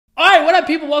what up,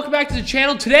 people? Welcome back to the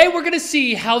channel. Today, we're gonna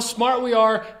see how smart we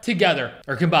are together,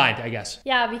 or combined, I guess.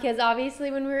 Yeah, because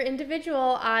obviously when we were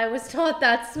individual, I was not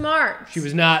that smart. She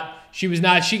was not.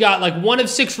 She got like 1 of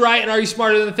 6 right, and Are You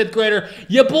Smarter Than a 5th Grader?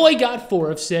 Your boy got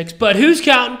 4 of 6, but who's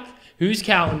counting? Who's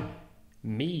counting?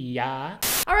 Me, yeah.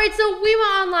 All right, so we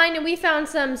went online and we found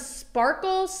some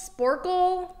sporkle.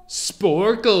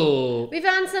 We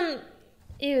found some,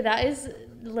 ew, that is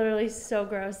literally so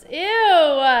gross. Ew.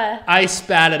 I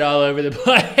spat it all over the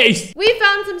place. We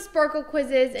found some sporkle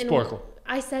quizzes. And Sporkle.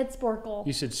 I said sporkle.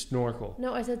 You said snorkel.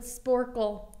 No, I said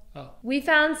sporkle. Oh. We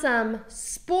found some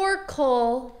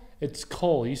sporkle. It's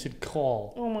coal. You said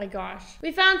coal. Oh my gosh.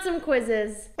 We found some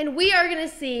quizzes, and we are gonna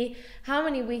see how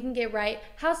many we can get right,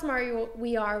 how smart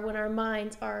we are when our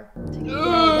minds are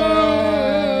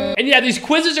together. And yeah, these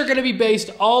quizzes are gonna be based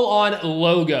all on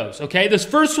logos, okay? This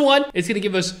first one is gonna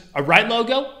give us a right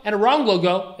logo and a wrong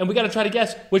logo, and we gotta try to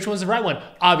guess which one's the right one,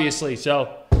 obviously.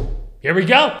 So here we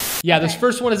go. Yeah, this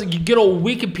first one is a good old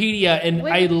Wikipedia, and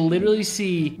I literally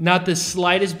see not the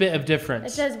slightest bit of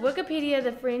difference. It says Wikipedia,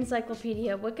 the free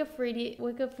encyclopedia. Wikipedia.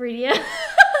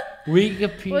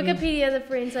 Wikipedia, the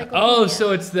free encyclopedia. Oh,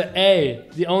 so it's the A.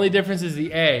 The only difference is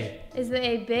the A. Is the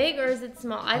A big or is it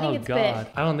small? I think it's big. I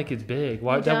don't think it's big.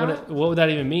 Why? What would that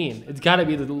even mean? It's got to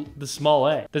be the small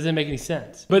A. Doesn't make any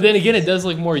sense. But then again, it does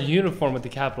look more uniform with the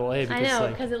capital A. Because, I know,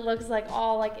 because it looks like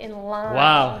all like in line.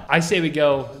 Wow. I say we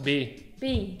go B.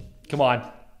 B. Come on.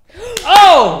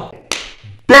 Oh!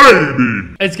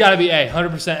 Baby! It's got to be A.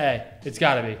 100% A. It's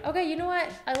got to be. Okay, you know what?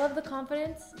 I love the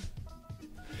confidence.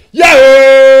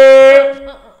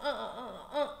 Yeah!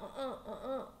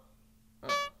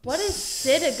 What is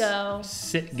Citigo?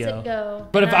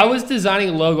 Citgo. But if I was designing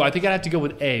a logo, I think I'd have to go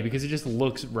with A because it just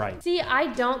looks right. See,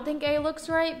 I don't think A looks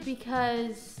right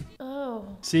because,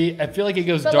 See, I feel like it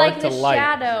goes dark like to light.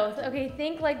 Shadows. Okay,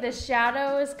 think like the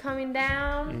shadow is coming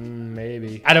down.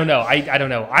 Maybe. I don't know. I don't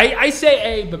know. I say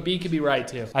A, but B could be right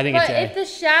too. I think it's A. But if the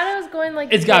shadow's going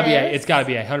like it's gotta be A. It's gotta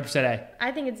be A. 100% A.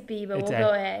 I think it's B, but we'll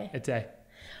go A. It's A.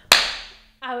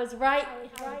 I was right,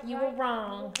 you were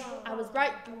wrong. I was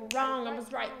right, you were wrong. I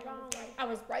was right, I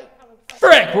was right.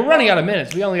 Frick! We're running out of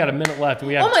minutes. We only got a minute left, and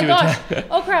we have oh my gosh!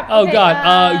 Oh crap! Oh okay,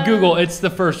 god! Google. It's the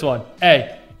first one.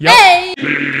 A. Yep. A.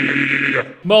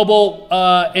 Mobile.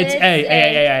 It's A.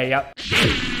 A. Yep.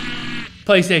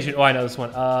 PlayStation. Oh, I know this one.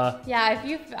 Yeah. If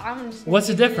you, I'm just. What's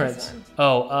the difference?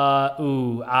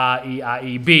 Oh.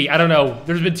 B. I don't know.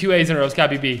 There's been 2 A's in a row. It's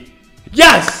gotta be B.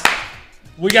 Yes!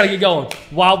 We gotta get going.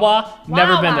 Wawa,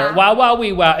 never been there. Wawa,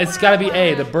 wee wow. It's gotta be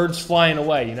A. The bird's flying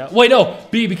away, you know? Wait, no.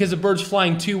 B, because the bird's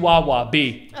flying to Wawa.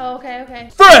 B. Oh, okay.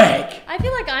 Frick! I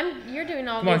feel like you're doing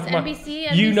all this.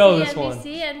 NBC, you know this one.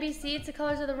 NBC, it's the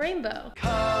colors of the rainbow.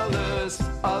 Colors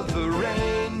of the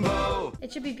rainbow.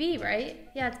 It should be B, right?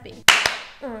 Yeah, it's B.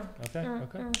 Okay.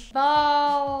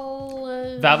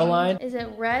 Valvoline. Is it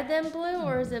red then blue,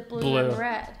 or is it blue and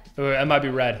red? It might be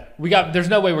red. There's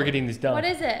no way we're getting these done. What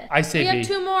is it? I say B. We have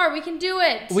 2 more. We can do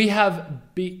it. We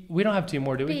have B. We don't have 2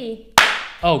 more, do we? B.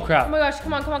 Oh, crap. Oh my goch,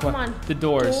 come on. The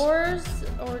doors.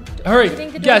 Hurry. Do you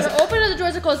think the doors are open or the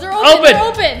doors are closed? They're open. They're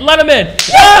open. Let them in.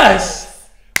 Yes!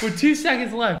 With 2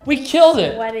 seconds left. We killed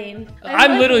it. Sweating.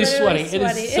 I'm literally sweating. It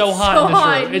is so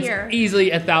hot in this room. It's easily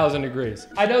 1,000 degrees.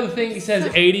 I know the thing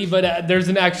says 80, but there's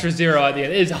an extra 0 at the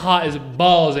end. It is hot as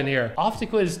balls in here. Off to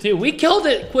quiz 2. We killed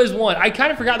it, quiz 1. I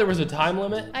kind of forgot there was a time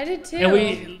limit. I did too. And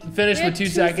we finished with 2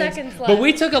 seconds. Left. But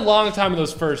we took a long time with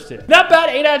those first 2. Not bad,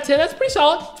 8 out of 10. That's pretty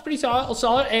solid. It's pretty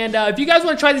solid. And if you guys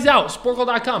want to try these out,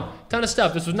 sporkle.com. Ton of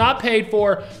stuff. This was not paid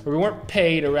for, or we weren't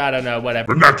paid, or I don't know,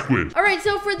 whatever. Next quiz. All right,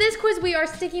 so for this quiz, we are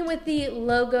sticking with the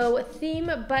logo theme,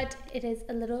 but it is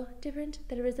a little different.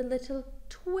 There is a little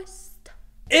twist.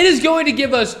 It is going to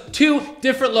give us 2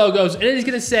 different logos, and it is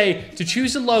going to say to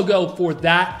choose a logo for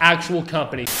that actual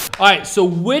company. All right, so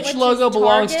which logo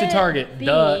belongs to Target? B.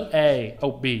 Duh, A.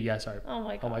 Oh, B. Yeah, sorry. Oh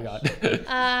my god. Oh my god.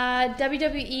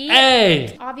 WWE.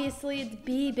 A. Obviously, it's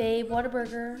B, babe.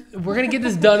 Whataburger. We're gonna get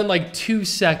this done in like 2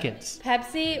 seconds.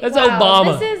 Pepsi. That's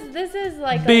Obama. This is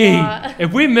like B. a lot.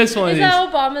 If we miss one of these. Is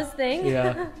that Obama's thing?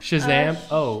 Yeah. Shazam.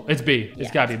 Oh, it's B. It's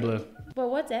gotta be blue. But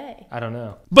what's A? I don't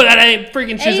know. But that ain't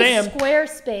freaking Shazam. A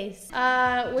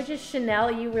Squarespace. Which is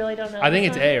Chanel. You really don't know. I think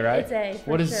it's A, right? It's A.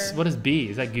 What is B?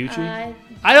 Is that Gucci?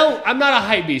 I'm not a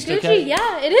hype beast. Gucci, okay?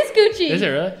 Yeah, it is Gucci. Is it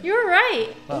really? You're right.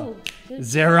 Wow. Ooh,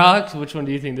 Xerox. Which one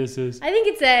do you think this is? I think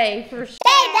it's A for sure.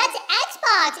 Babe, that's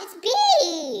Xbox. It's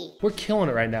B. We're killing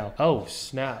it right now. Oh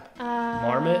snap.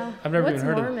 Marmot. I've never even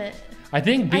heard Marmot? of it. I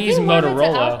think B is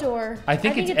Motorola. Outdoor. I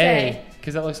think it's A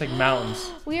because that looks like mountains.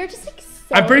 We are just like.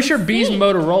 I'm pretty sure B's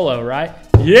Motorola, right?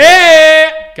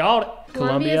 Yeah! Got it.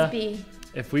 Columbia's B.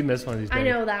 If we miss one of these, I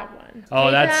know that one. Oh,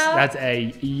 PayPal. that's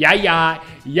A. Yeah.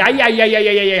 You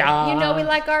know we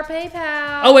like our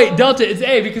PayPal. Oh wait, Delta, it's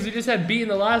A because we just had B in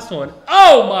the last one.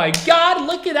 Oh my God,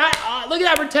 look at that. Look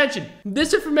at that retention.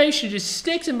 This information just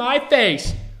sticks in my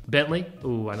face. Bentley?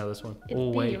 Ooh, I know this one. It's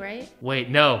oh, B, wait. right? Wait,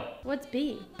 no. What's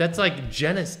B? That's like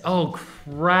Genesis. Oh,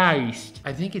 Christ.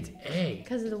 I think it's A.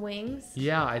 Because of the wings?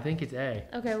 Yeah, I think it's A.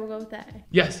 Okay, we'll go with A.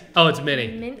 Yes. Oh, it's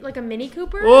Mini. Like a Mini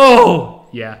Cooper? Oh,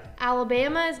 yeah.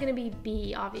 Alabama is going to be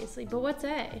B, obviously. But what's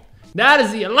A? That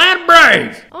is the Atlanta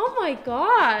Braves. Oh my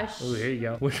gosh. Oh, here you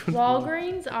go. Which one's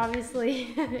Walgreens,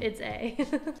 obviously, it's A.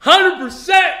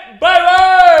 100%,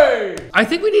 baby! I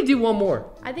think we need to do one more.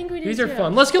 I think we do These too. are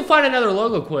fun. Let's go find another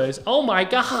logo quiz. Oh my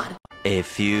God. A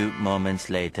few moments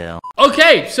later.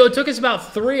 Okay, so it took us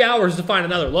about 3 hours to find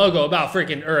another logo about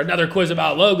or another quiz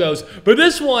about logos. But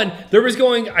this one, there was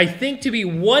going, I think, to be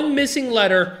one missing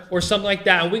letter or something like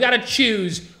that. And we gotta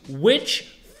choose which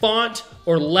font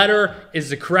or letter is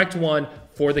the correct one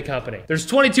for the company. There's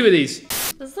 22 of these.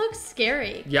 This looks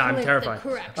scary. Yeah, I'm Like terrified. The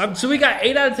correct So we got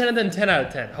 8 out of 10 and then 10 out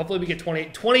of 10. Hopefully we get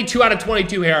 22 out of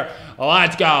 22 here.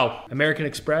 Let's go. American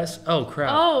Express. Oh, crap.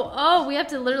 Oh, we have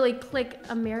to literally click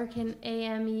American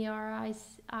AMERICI.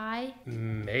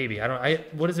 Maybe.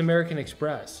 What is American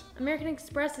Express? American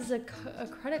Express is a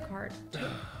credit card.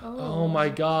 Oh my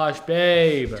gosh,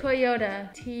 babe.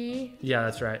 Toyota. T. Yeah,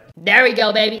 that's right. There we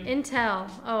go, baby. Intel.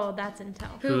 Oh, that's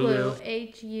Intel. Hulu.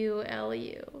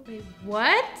 HULU. Wait,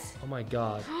 what? Oh my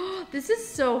God. This is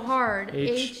so hard.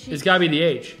 It's gotta be the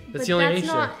H. That's the only H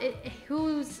there.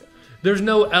 Hulu's. There's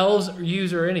no L's or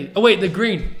U's or any. Oh wait, the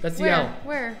green. That's the L.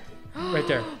 Where? Right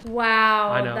there.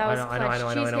 Wow. I know, That was I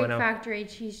know. Cheesecake Factory.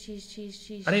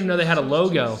 Cheese. I didn't even know they had a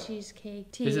logo. Cheesecake.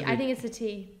 Is T. it I think it's the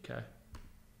T. Okay.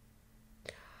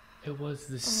 It was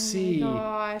the C. Oh my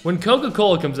gosh. When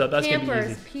Coca-Cola comes up, that's gonna be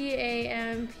Pampers. easy.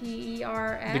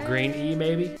 PAMPERS. The green E,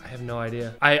 maybe? I have no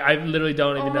idea. I literally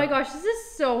don't even know. Oh my gosh, this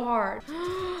is so hard.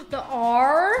 The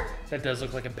R? That does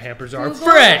look like a Pampers R. Google?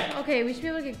 Frick! Okay, we should be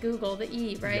able to get Google. The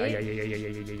E, right?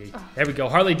 Yeah. There we go.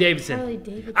 Harley Davidson. Harley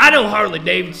Davidson. I know Harley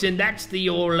Davidson. That's the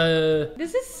old.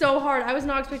 This is so hard. I was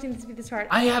not expecting this to be this hard.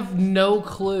 I have no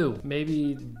clue.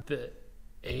 Maybe the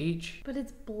H? But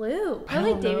it's blue. I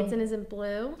Harley don't know. Davidson isn't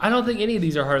blue. I don't think any of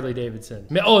these are Harley Davidson.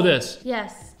 Oh, this.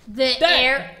 Yes. That-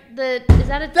 Is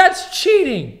that a... That's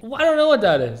cheating. Well, I don't know what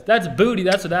that is. That's booty.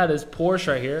 That's what that is. Porsche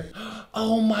right here.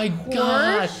 Oh my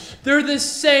God. They're the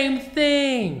same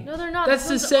thing. No, they're not. That's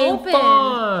the This one's same open.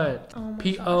 font. Oh my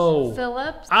P-O. gosh.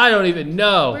 Phillips? I don't even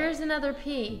know. Where's another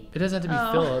P? It doesn't have to be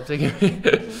Oh. Phillips.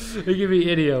 It could be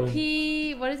idiom.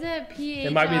 P... What is it? P-H-I...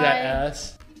 It might be that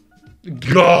S.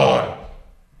 God,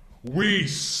 we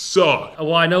suck. Oh,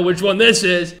 well, I know which one this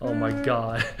is. Oh my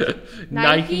God.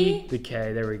 Nike? The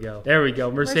K. There we go. There we go.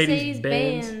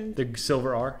 Mercedes-Benz. Mercedes-Benz. The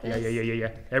silver R. Yeah.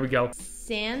 There we go.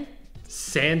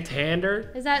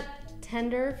 Santander. Is that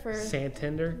tender for...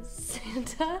 Santander.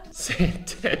 Santa?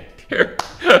 Santander.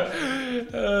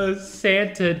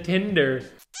 Santa Tinder.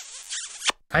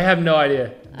 I have no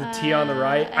idea. The T on the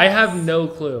right. I have no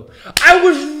clue. I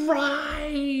was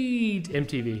right.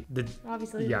 MTV.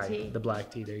 Obviously Yeah, the T. the black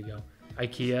T. There you go.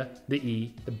 IKEA. The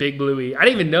E. The big blue E. I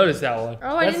didn't even notice that one.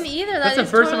 Oh, I didn't either. That's That the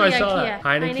is first totally time I saw IKEA. that.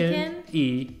 Heineken.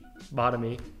 E. Bottom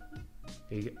E.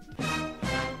 There you go.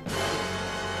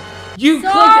 You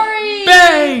Sorry. clicked,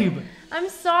 babe. I'm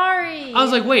sorry. I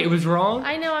was like, wait, it was wrong.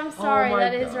 I know, I'm sorry. my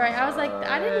That is right. I was like,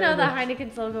 I didn't know that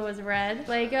Heineken's logo was red.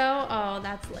 Lego? Oh,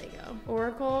 that's Lego.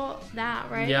 Oracle?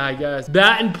 That, right? Yeah, I guess.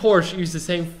 That and Porsche use the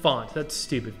same font. That's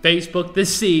stupid. Facebook, the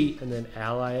C, and then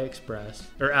AliExpress,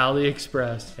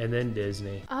 and then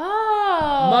Disney.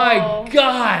 Oh. My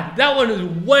God, that one is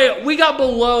way. We got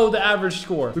below the average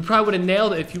score. We probably would have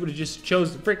nailed it if you would have just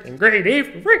chose the freaking green E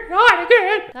for freaking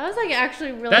Heineken. That was like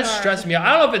actually really That's hard. stressing me out.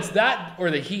 I don't know if it's that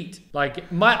or the heat. Like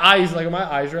my eyes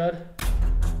red.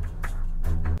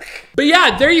 But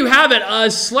yeah, there you have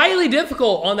it. Slightly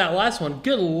difficult on that last one.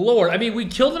 Good Lord. I mean, we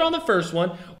killed it on the first one.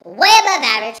 Way above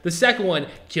average. The second one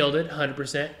killed it,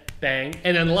 100%. Bang.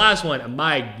 And then the last one,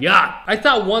 my God. I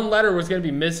thought one letter was going to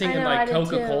be missing I in know, like I did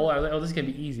Coca-Cola. I was like, oh, this is going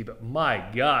to be easy. But my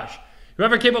gosh.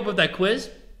 Whoever came up with that quiz,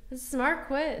 It's a smart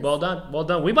quiz. well done. Well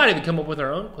done. We might even come up with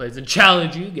our own quiz and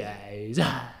challenge you guys.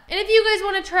 And if you guys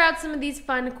want to try out some of these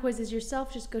fun quizzes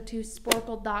yourself, just go to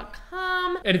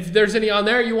sporkle.com. And if there's any on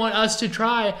there you want us to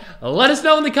try, let us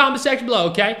know in the comment section below,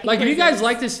 okay? Like, if you guys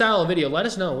like this style of video, let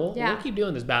us know. We'll keep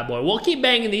doing this bad boy. We'll keep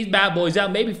banging these bad boys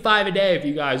out. Maybe 5 a day if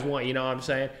you guys want, you know what I'm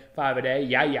saying? 5 a day.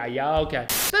 Yeah, okay.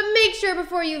 But make sure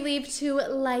before you leave to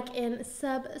like and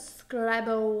subscribe.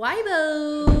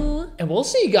 And And we'll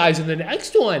see you guys in the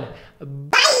next one.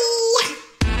 Bye!